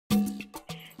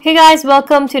Hey guys,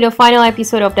 welcome to the final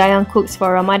episode of DayangCooks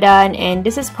for Ramadan, and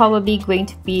this is probably going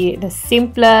to be the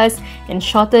simplest and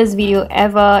shortest video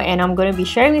ever, and I'm going to be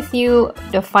sharing with you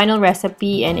the final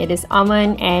recipe, and it is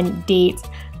almond and dates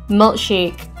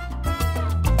milkshake.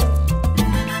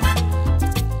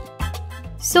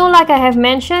 So like I have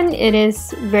mentioned, it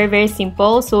is very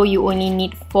simple, so you only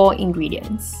need 4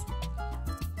 ingredients.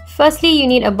 Firstly, you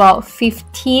need about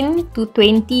 15 to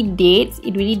 20 dates.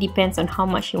 It really depends on how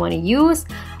much you want to use.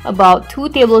 About 2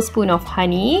 tablespoons of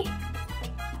honey,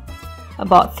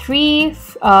 about 3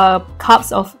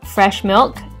 cups of fresh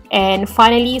milk, and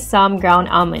finally some ground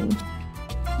almond.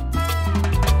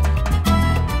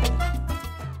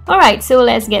 Alright, so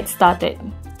let's get started.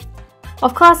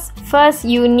 Of course, first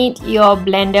you need your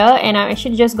blender, and I'm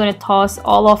actually just going to toss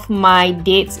all of my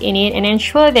dates in it and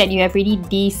ensure that you have already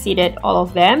de-seeded all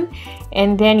of them.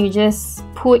 And then you just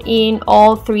put in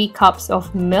all 3 cups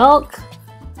of milk.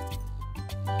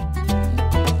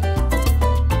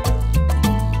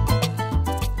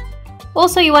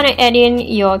 Also, you want to add in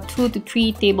your 2 to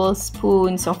 3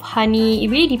 tablespoons of honey. It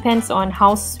really depends on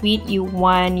how sweet you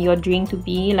want your drink to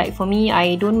be. Like for me,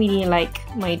 I don't really like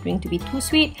my drink to be too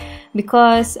sweet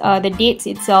because the dates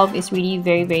itself is really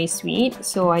very sweet.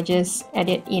 So I just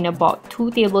added in about 2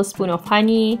 tablespoons of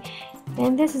honey,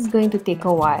 and this is going to take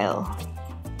a while.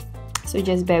 So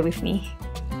just bear with me.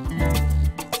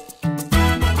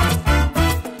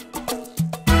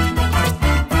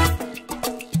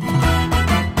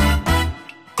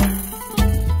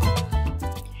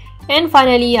 And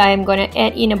finally, I am going to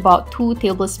add in about 2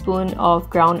 tablespoons of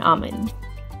ground almond.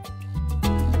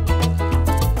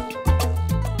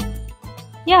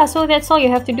 Yeah, so that's all you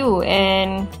have to do,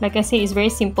 and like I said, it's very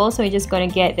simple, so you're just going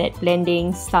to get that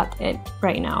blending started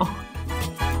right now.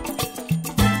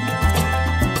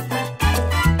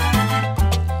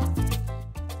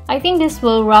 I think this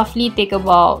will roughly take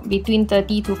about between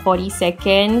 30 to 40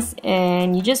 seconds,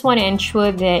 and you just want to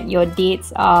ensure that your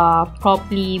dates are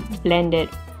properly blended.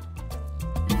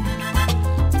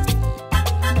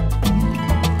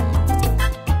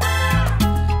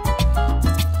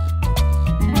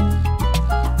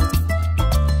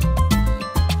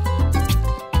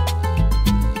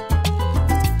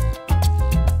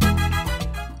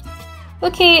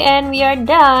 Okay, and we are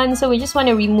done. So we just want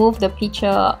to remove the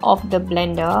pitcher of the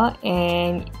blender,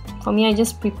 and for me, I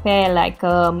just prepare like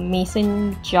a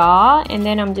mason jar, and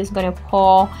then I'm just gonna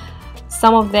pour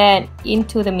some of that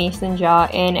into the mason jar.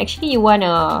 And actually, you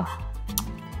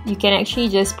can actually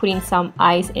just put in some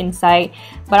ice inside,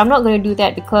 but I'm not gonna do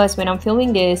that because when I'm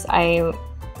filming this, I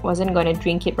wasn't gonna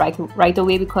drink it right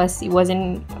away because it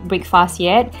wasn't breakfast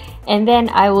yet. And then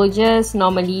I will just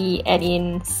normally add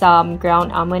in some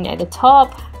ground almond at the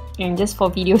top, and just for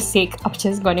video's sake, I'm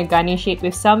just gonna garnish it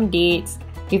with some dates,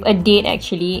 with a date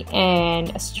actually,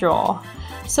 and a straw.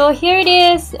 So here it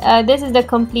is. This is the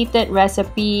completed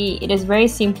recipe. It is very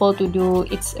simple to do.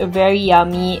 It's very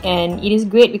yummy, and it is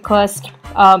great because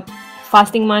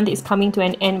fasting month is coming to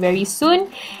an end very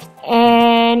soon.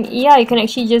 And yeah, you can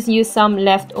actually just use some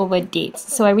leftover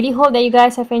dates. So I really hope that you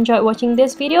guys have enjoyed watching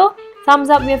this video. Thumbs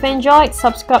up if you have enjoyed,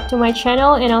 subscribe to my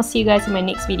channel, and I'll see you guys in my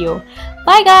next video.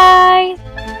 Bye guys!